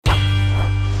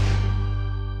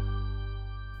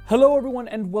Hello everyone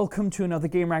and welcome to another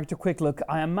Gamereactor Quick Look.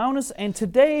 I am Maunus and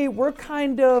today we're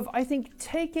I think,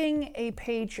 taking a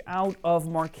page out of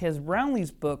Marques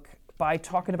Brownlee's book by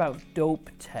talking about dope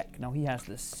tech. Now he has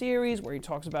this series where he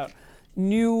talks about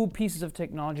new pieces of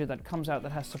technology that comes out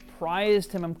that has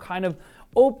surprised him and kind of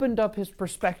opened up his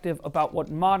perspective about what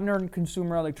modern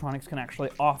consumer electronics can actually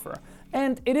offer.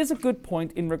 And it is a good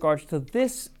point in regards to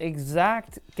this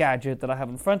exact gadget that I have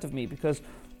in front of me because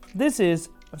this is,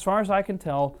 as far as I can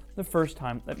tell, the first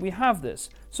time that we have this.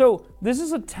 So this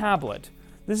is a tablet.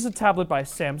 This is a tablet by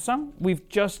Samsung. We've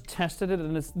just tested it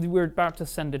and we're about to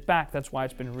send it back. That's why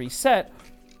it's been reset.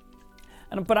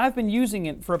 But I've been using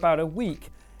it for about a week.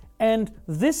 And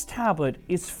this tablet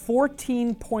is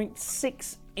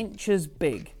 14.6 inches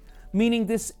big, meaning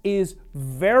this is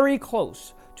very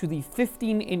close to the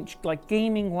 15-inch like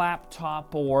gaming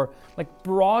laptop or like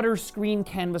broader screen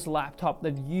canvas laptop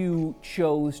that you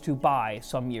chose to buy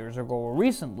some years ago or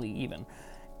recently even.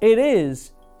 It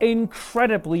is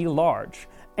incredibly large,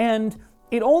 and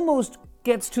it almost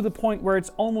gets to the point where it's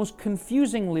almost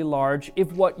confusingly large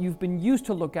if what you've been used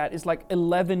to look at is like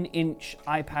 11-inch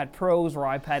iPad Pros or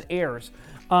iPad Airs,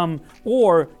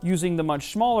 or using the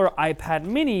much smaller iPad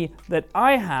Mini that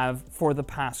I have for the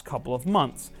past couple of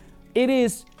months. It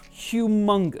is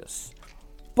humongous,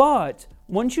 but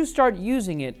once you start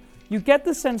using it, you get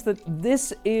the sense that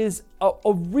this is a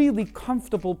really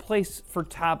comfortable place for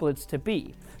tablets to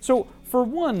be. So for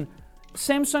one,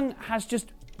 Samsung has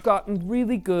just gotten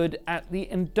really good at the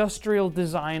industrial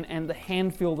design and the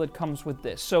hand feel that comes with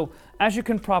this. So as you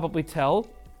can probably tell,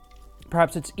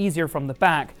 perhaps it's easier from the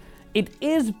back, it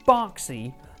is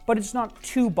boxy, but it's not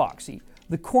too boxy.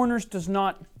 The corners does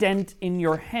not dent in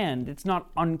your hand. It's not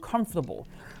uncomfortable.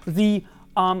 The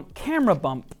camera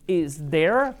bump is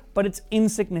there, but it's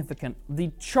insignificant.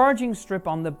 The charging strip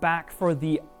on the back for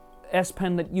the S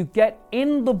Pen that you get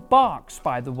in the box,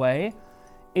 by the way,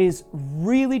 is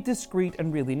really discreet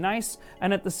and really nice.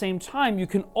 And at the same time, you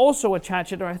can also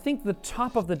attach it, or I think the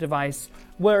top of the device,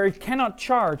 where it cannot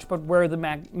charge, but where the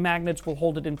magnets will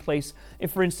hold it in place.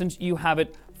 If, for instance, you have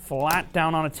it flat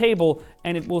down on a table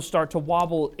and it will start to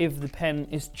wobble if the pen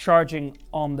is charging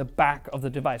on the back of the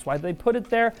device. Why they put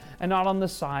it there and not on the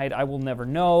side, I will never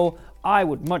know. I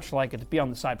would much like it to be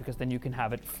on the side because then you can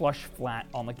have it flush flat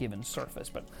on a given surface.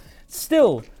 But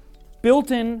still,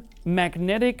 built-in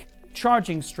magnetic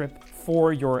charging strip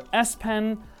for your S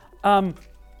Pen. But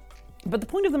the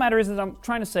point of the matter is that I'm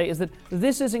trying to say is that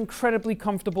this is incredibly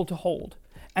comfortable to hold.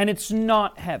 And it's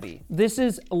not heavy. This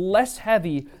is less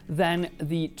heavy than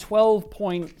the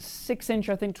 12.6 inch,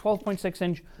 I think 12.6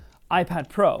 inch iPad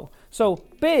Pro. So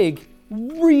big,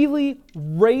 really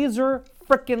razor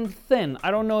frickin' thin.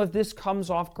 I don't know if this comes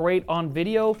off great on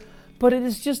video, but it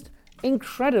is just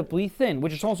incredibly thin,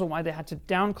 which is also why they had to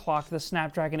downclock the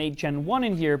Snapdragon 8 Gen 1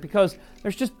 in here because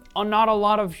there's just not a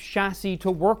lot of chassis to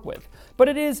work with. But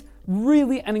it is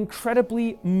really an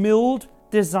incredibly milled,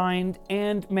 designed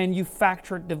and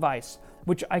manufactured device,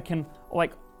 which I can,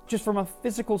 like, just from a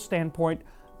physical standpoint,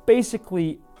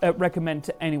 basically recommend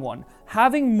to anyone.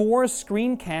 Having more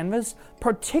screen canvas,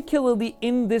 particularly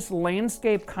in this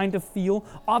landscape kind of feel,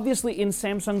 obviously in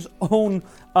Samsung's own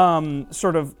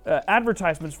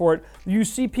advertisements for it, you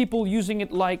see people using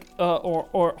it like,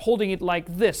 or holding it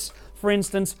like this, for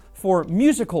instance, for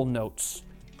musical notes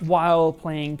while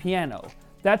playing piano.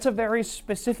 That's a very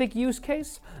specific use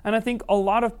case, and I think a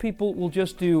lot of people will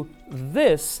just do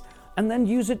this and then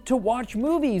use it to watch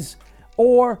movies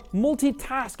or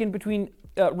multitask in between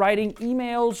writing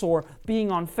emails or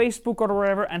being on Facebook or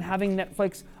wherever and having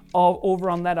Netflix over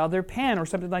on that other pen or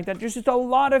something like that. There's just a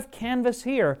lot of canvas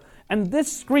here, and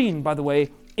this screen, by the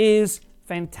way, is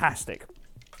fantastic.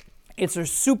 It's a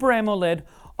Super AMOLED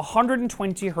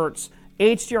 120 Hertz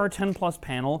HDR10 Plus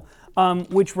panel,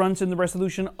 which runs in the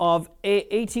resolution of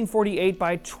 1848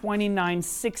 by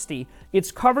 2960.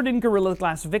 It's covered in Gorilla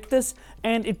Glass Victus,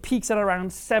 and it peaks at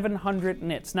around 700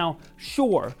 nits. Now,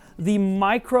 sure, the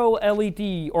micro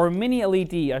LED, or mini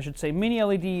LED, I should say, mini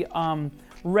LED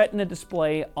Retina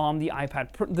display on the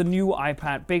the new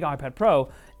big iPad Pro,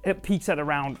 it peaks at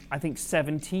around, I think,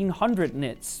 1700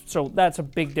 nits. So that's a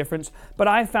big difference. But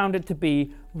I found it to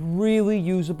be really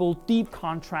usable, deep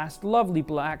contrast, lovely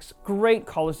blacks, great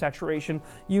color saturation.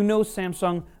 You know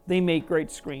Samsung, they make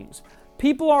great screens.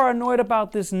 People are annoyed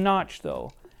about this notch though.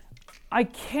 I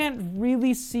can't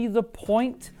really see the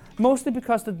point, mostly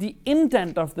because the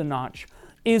indent of the notch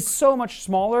is so much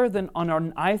smaller than on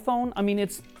an iPhone. I mean,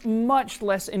 it's much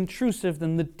less intrusive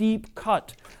than the deep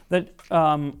cut that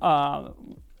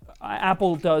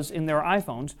Apple does in their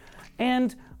iPhones.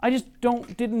 And I just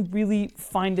didn't really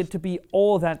find it to be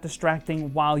all that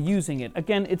distracting while using it.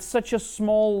 Again, it's such a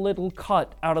small little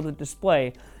cut out of the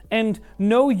display, and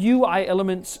no UI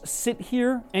elements sit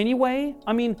here anyway.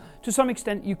 I mean, to some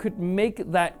extent, you could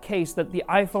make that case that the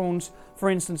iPhone's, for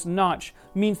instance, notch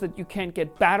means that you can't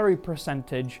get battery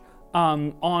percentage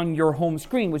on your home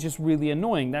screen, which is really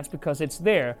annoying. That's because it's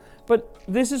there. But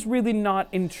this is really not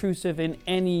intrusive in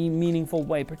any meaningful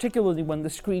way, particularly when the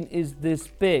screen is this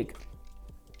big.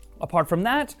 Apart from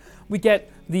that, we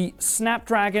get the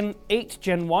Snapdragon 8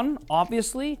 Gen 1,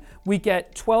 obviously. We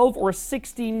get 12 or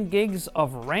 16 gigs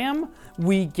of RAM.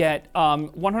 We get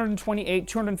 128,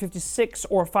 256,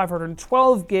 or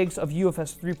 512 gigs of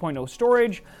UFS 3.0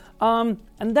 storage. And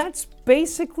that's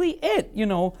basically it, you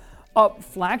know.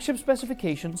 Flagship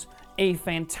specifications, a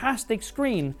fantastic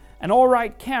screen, an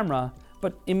alright camera,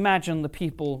 but imagine the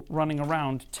people running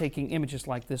around taking images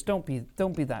like this. Don't be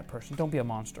that person. Don't be a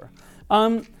monster.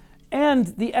 And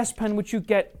the S Pen, which you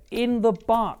get in the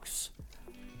box.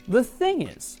 The thing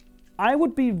is, I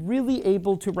would be really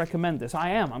able to recommend this.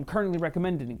 I'm currently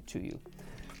recommending it to you.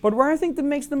 But where I think that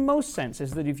makes the most sense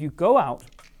is that if you go out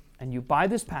and you buy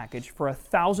this package for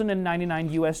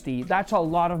 $1,099 USD, that's a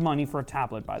lot of money for a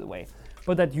tablet, by the way,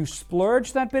 but that you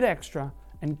splurge that bit extra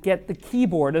and get the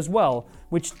keyboard as well,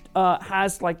 which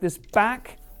has like this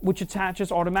back which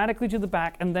attaches automatically to the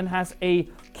back, and then has a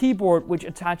keyboard which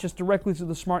attaches directly to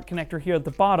the smart connector here at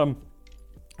the bottom.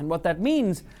 And what that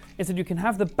means is that you can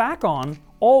have the back on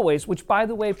always, which by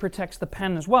the way protects the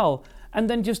pen as well, and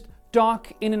then just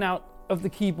dock in and out of the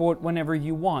keyboard whenever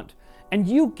you want. And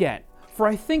you get, for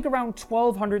I think around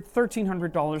 $1,200,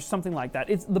 $1,300, something like that.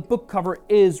 The book cover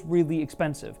is really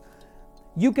expensive.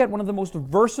 You get one of the most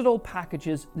versatile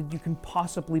packages that you can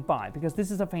possibly buy, because this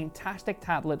is a fantastic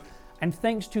tablet, and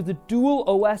thanks to the dual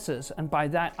OSs, and by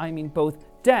that I mean both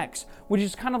DeX, which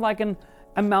is kind of like an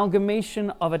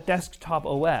amalgamation of a desktop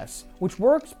OS, which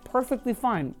works perfectly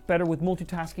fine, better with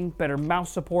multitasking, better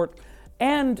mouse support,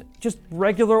 and just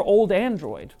regular old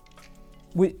Android,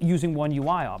 using One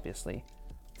UI obviously.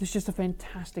 This is just a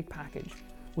fantastic package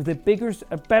with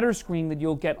a better screen that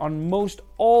you'll get on most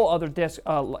all other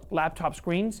laptop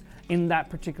screens in that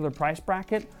particular price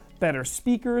bracket, better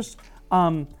speakers,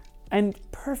 and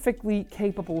perfectly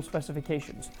capable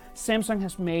specifications. Samsung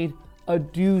has made a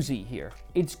doozy here.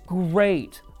 It's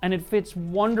great, and it fits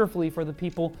wonderfully for the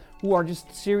people who are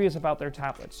just serious about their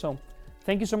tablets. So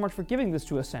thank you so much for giving this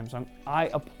to us, Samsung. I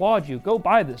applaud you. Go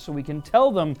buy this so we can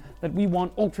tell them that we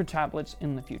want ultra tablets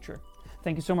in the future.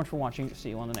 Thank you so much for watching. See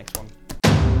you on the next one.